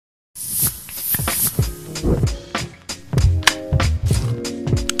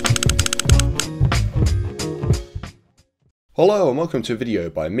Hello and welcome to a video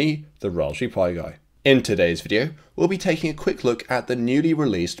by me, the Raspberry Pi Guy. In today's video, we'll be taking a quick look at the newly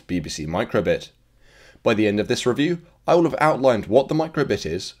released BBC Microbit. By the end of this review, I will have outlined what the Microbit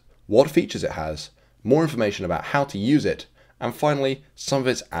is, what features it has, more information about how to use it, and finally, some of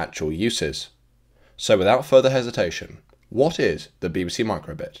its actual uses. So without further hesitation, what is the BBC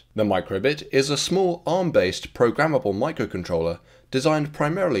Microbit? The Microbit is a small ARM-based programmable microcontroller designed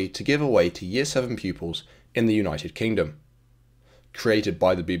primarily to give away to Year 7 pupils in the United Kingdom. Created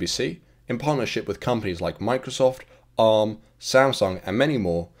by the BBC, in partnership with companies like Microsoft, ARM, Samsung and many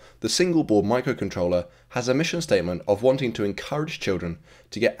more, the single-board microcontroller has a mission statement of wanting to encourage children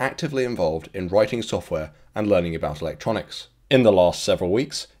to get actively involved in writing software and learning about electronics. In the last several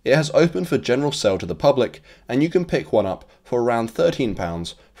weeks, it has opened for general sale to the public, and you can pick one up for around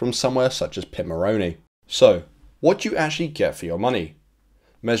 £13 from somewhere such as Pimoroni. So, what do you actually get for your money?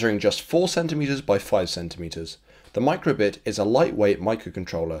 Measuring just 4cm by 5cm, the Microbit is a lightweight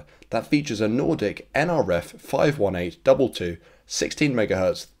microcontroller that features a Nordic NRF 51822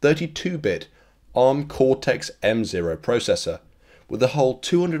 16MHz 32-bit ARM Cortex-M0 processor with a whole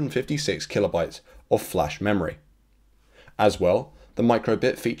 256KB of flash memory. As well, the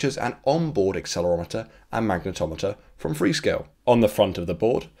Microbit features an onboard accelerometer and magnetometer from Freescale. On the front of the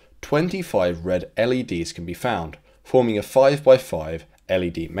board, 25 red LEDs can be found, forming a 5x5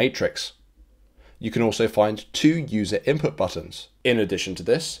 LED matrix. You can also find 2 user input buttons. In addition to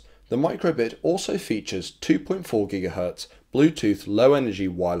this, the Microbit also features 2.4 GHz Bluetooth low energy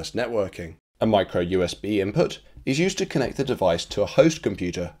wireless networking. A micro USB input is used to connect the device to a host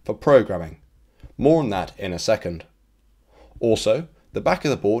computer for programming. More on that in a second. Also, the back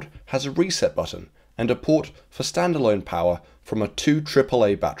of the board has a reset button and a port for standalone power from a 2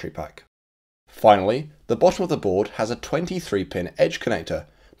 AAA battery pack. Finally, the bottom of the board has a 23-pin edge connector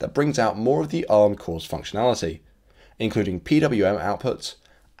that brings out more of the ARM core's functionality, including PWM outputs,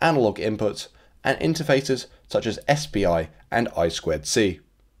 analog inputs, and interfaces such as SPI and I2C.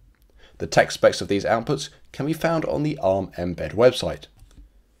 The tech specs of these outputs can be found on the ARM Mbed website.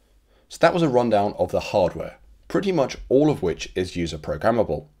 So that was a rundown of the hardware, pretty much all of which is user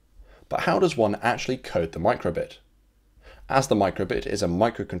programmable. But how does one actually code the Microbit? As the Microbit is a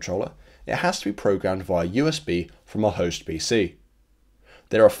microcontroller, it has to be programmed via USB from a host PC.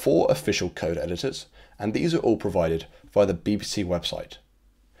 There are 4 official code editors, and these are all provided via the BBC website.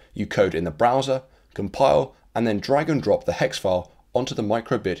 You code in the browser, compile, and then drag and drop the hex file onto the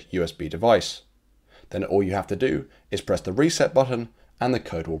Microbit USB device. Then all you have to do is press the reset button and the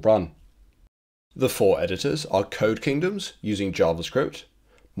code will run. The 4 editors are Code Kingdoms using JavaScript,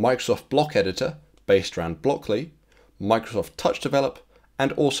 Microsoft Block Editor based around Blockly, Microsoft Touch Develop,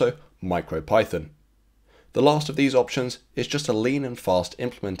 and also MicroPython. The last of these options is just a lean and fast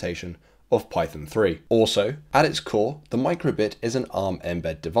implementation of Python 3. Also, at its core, the Microbit is an ARM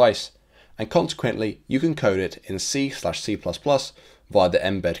Mbed device, and consequently you can code it in C/C++ via the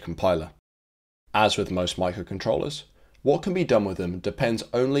Mbed compiler. As with most microcontrollers, what can be done with them depends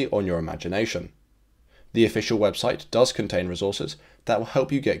only on your imagination. The official website does contain resources that will help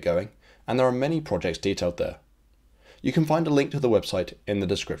you get going, and there are many projects detailed there. You can find a link to the website in the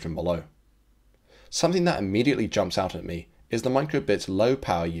description below. Something that immediately jumps out at me is the Microbit's low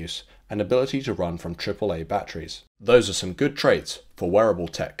power use and ability to run from AAA batteries. Those are some good traits for wearable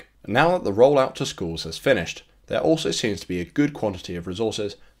tech. Now that the rollout to schools has finished, there also seems to be a good quantity of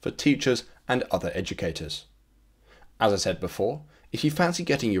resources for teachers and other educators. As I said before, if you fancy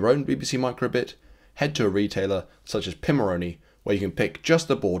getting your own BBC Microbit, head to a retailer such as Pimoroni, where you can pick just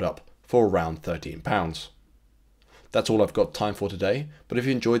the board up for around £13. That's all I've got time for today, but if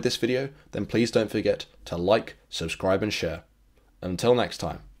you enjoyed this video, then please don't forget to like, subscribe and share. Until next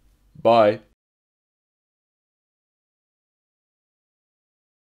time, bye!